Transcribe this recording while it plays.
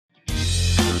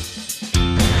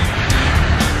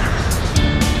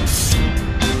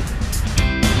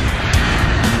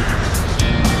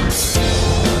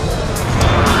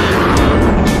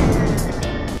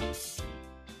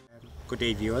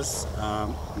day, viewers.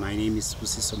 My name is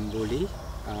Mbuli.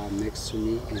 Next to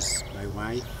me is my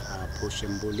wife, Portia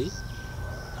Mbuli.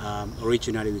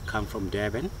 Originally, we come from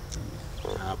Durban,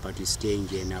 but we're staying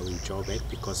here now in Joburg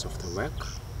because of the work.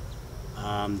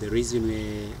 The reason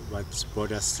what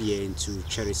brought us here into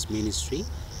Charis ministry,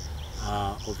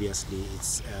 obviously,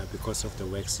 it's because of the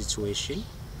work situation,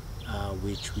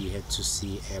 which we had to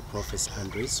see Prophet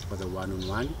Andries for the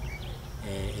one-on-one.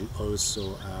 And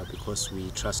also because we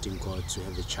trust in God to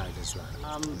have a child as well.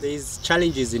 There's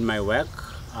challenges in my work.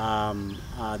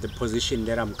 The position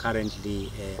that I'm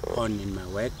currently on in my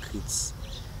work, it's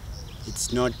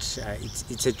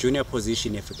a junior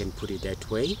position, if I can put it that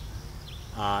way.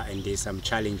 And there's some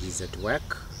challenges at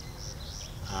work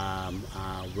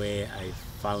where I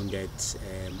found that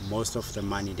most of the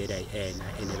money that I earn,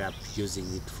 I ended up using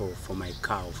it for my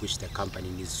car, of which the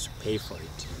company needs to pay for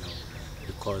it, you know,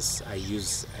 because I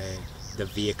use the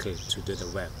vehicle to do the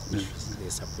work, which they're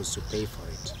supposed to pay for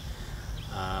it.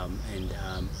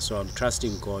 So I'm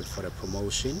trusting God for a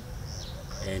promotion,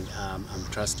 and I'm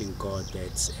trusting God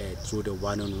that through the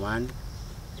one-on-one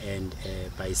and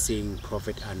by seeing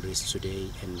Prophet Andries today,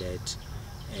 and that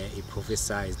he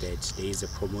prophesies that there is a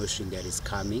promotion that is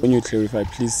coming. Can you clarify,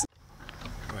 please?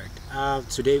 Right.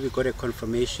 Today we got a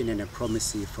confirmation and a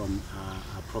promise from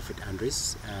Prophet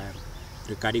Andries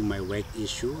regarding my work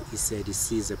issue. He said he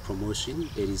sees a promotion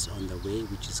that is on the way,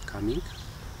 which is coming,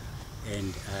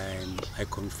 and I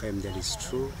confirm that is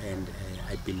true, and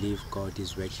I believe God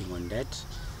is working on that.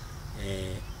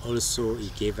 Also, he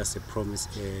gave us a promise,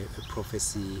 a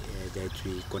prophecy that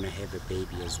we're gonna have a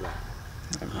baby as well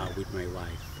with my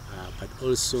wife. But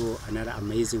also another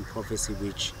amazing prophecy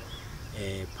which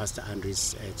Pastor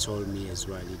Andries told me as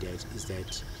well is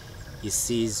that he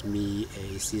sees me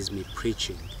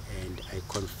preaching, and I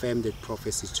confirm that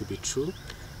prophecy to be true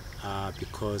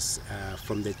because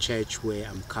from the church where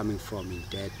I'm coming from in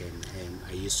Durban,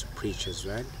 I used to preach as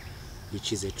well,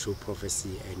 which is a true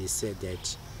prophecy. And he said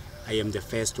that I am the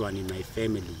first one in my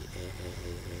family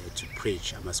to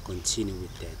preach. I must continue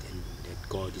with that, and that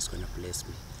God is going to bless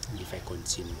me if I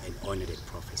continue and honor that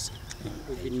prophecy.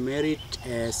 We've been married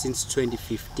since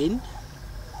 2015.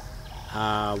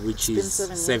 Which is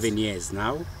 7 years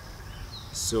now.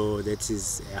 So that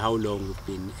is how long we've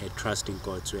been trusting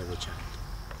God to have a child.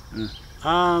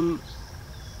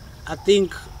 I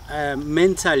think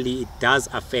mentally it does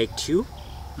affect you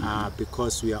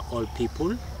because we are all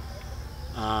people.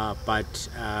 But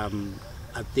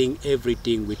I think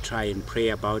everything we try and pray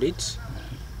about it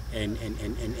and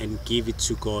give it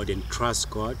to God and trust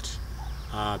God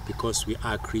because we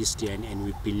are Christian, and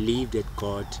we believe that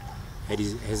God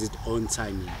has its own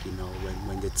timing. You know,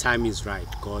 when the time is right,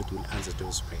 God will answer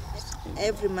those prayers.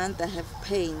 Every month I have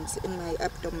pains in my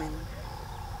abdomen,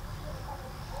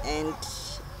 and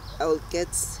I'll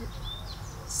get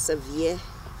severe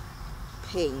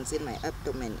pains in my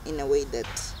abdomen in a way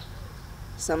that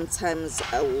sometimes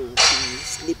I will be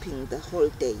sleeping the whole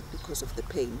day because of the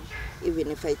pain.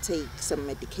 Even if I take some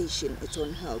medication, it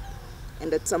won't help.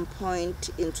 And at some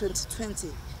point in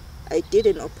 2020, I did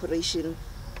an operation,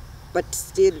 but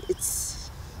still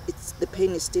the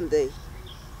pain is still there.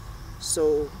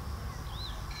 So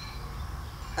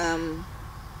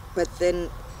but then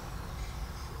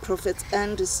Prophet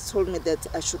Andries told me that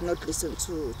I should not listen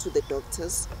to the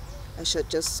doctors. I should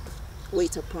just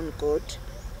wait upon God,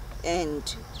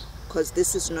 and because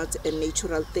this is not a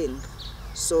natural thing,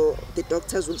 so the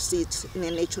doctors will see it in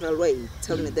a natural way,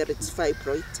 tell me that it's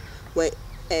fibroid,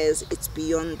 whereas it's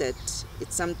beyond that.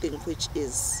 It's something which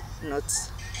is not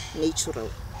natural.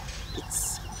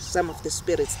 It's some of the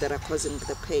spirits that are causing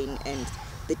the pain and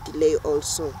the delay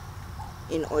also,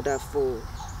 in order for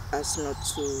us not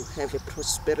to have a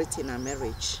prosperity in our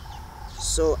marriage.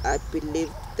 So I believe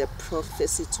the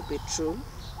prophecy to be true,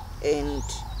 and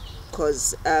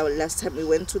because last time we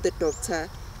went to the doctor,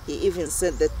 he even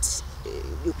said that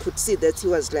you could see that he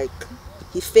was like,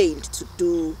 he failed to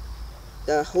do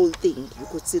the whole thing. You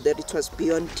could see that it was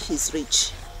beyond his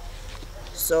reach.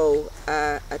 So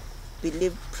I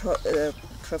believe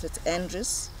Prophet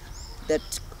Andries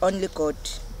that only God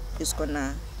is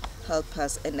gonna help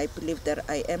us, and I believe that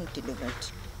I am delivered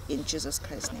in Jesus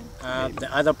Christ's name. The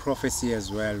other prophecy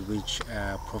as well, which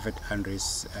Prophet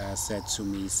Andries said to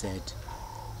me, said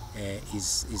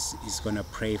is gonna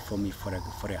pray for me for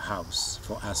a house,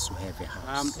 for us to have a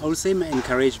house. I would say my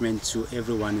encouragement to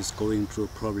everyone who's going through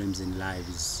problems in life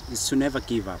is to never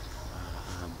give up.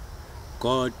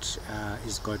 God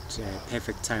has got a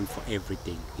perfect time for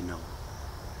everything, you know,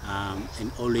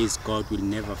 and always God will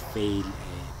never fail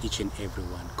each and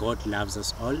everyone. God loves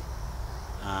us all,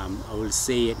 I will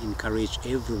say and encourage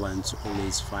everyone to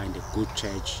always find a good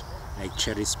church like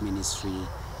Charis Ministry,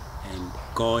 and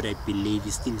God, I believe,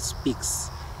 He still speaks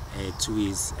to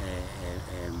His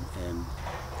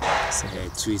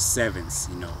servants,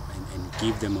 you know, and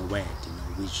give them a word, you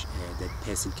know, which that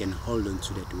person can hold on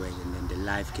to that word, and then the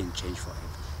life can change forever.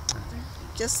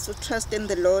 Just to trust in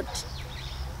the Lord,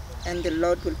 and the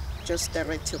Lord will just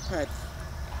direct your path.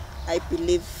 I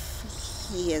believe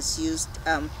He has used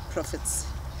Prophets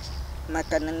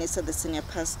Makananisa, the senior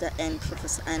pastor, and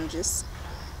Prophet Andries,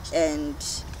 and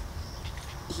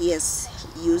He has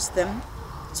used them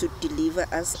to deliver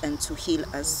us and to heal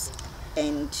us,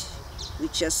 and we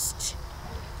just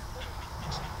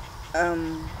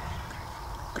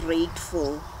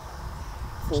grateful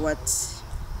for what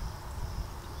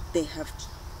they have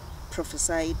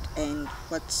prophesied, and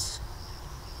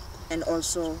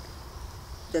also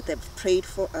that they've prayed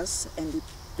for us, and we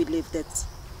believe that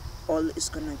all is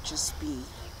gonna just be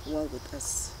well with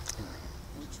us.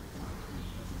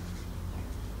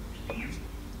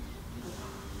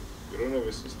 You don't have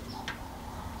a sister?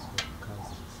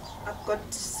 I've got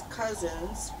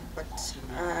cousins, but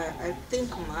I think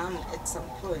Mom at some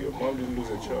point. Your mom didn't lose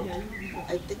a child?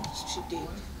 I think she did.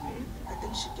 I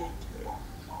think she did.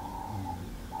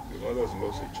 Your mother's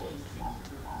lost a child.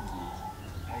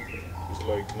 It's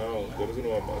like now, the reason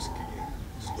why I'm asking you,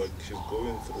 it's like she's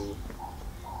going through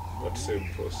that same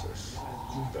process,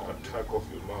 the attack of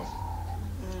your mom.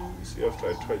 You see, after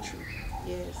I touch you,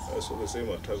 Yes. I saw the same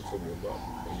attack from your mom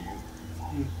on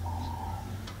you.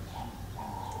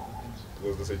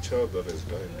 Because there's a child that has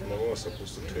died. Mama was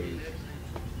supposed to tell you.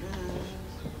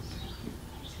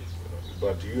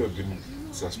 But you have been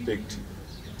suspecting.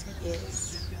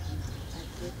 Yes. I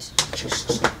did.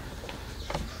 Jesus.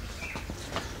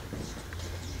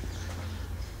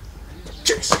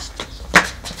 Jesus.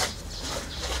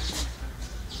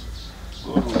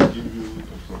 God will give you a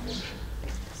promotion.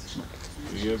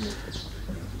 You hear me?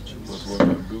 But what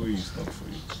I'm doing is not for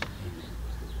you.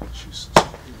 Jesus.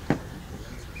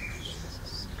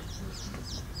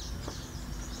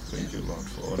 Thank you, Lord,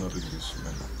 for honoring this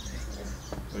man.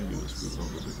 Thank you, the Spirit of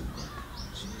the living God,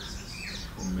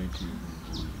 for making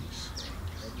release,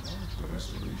 the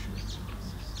restoration,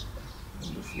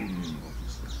 and the full meaning of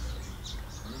his life.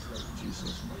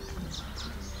 Jesus' mighty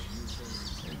name.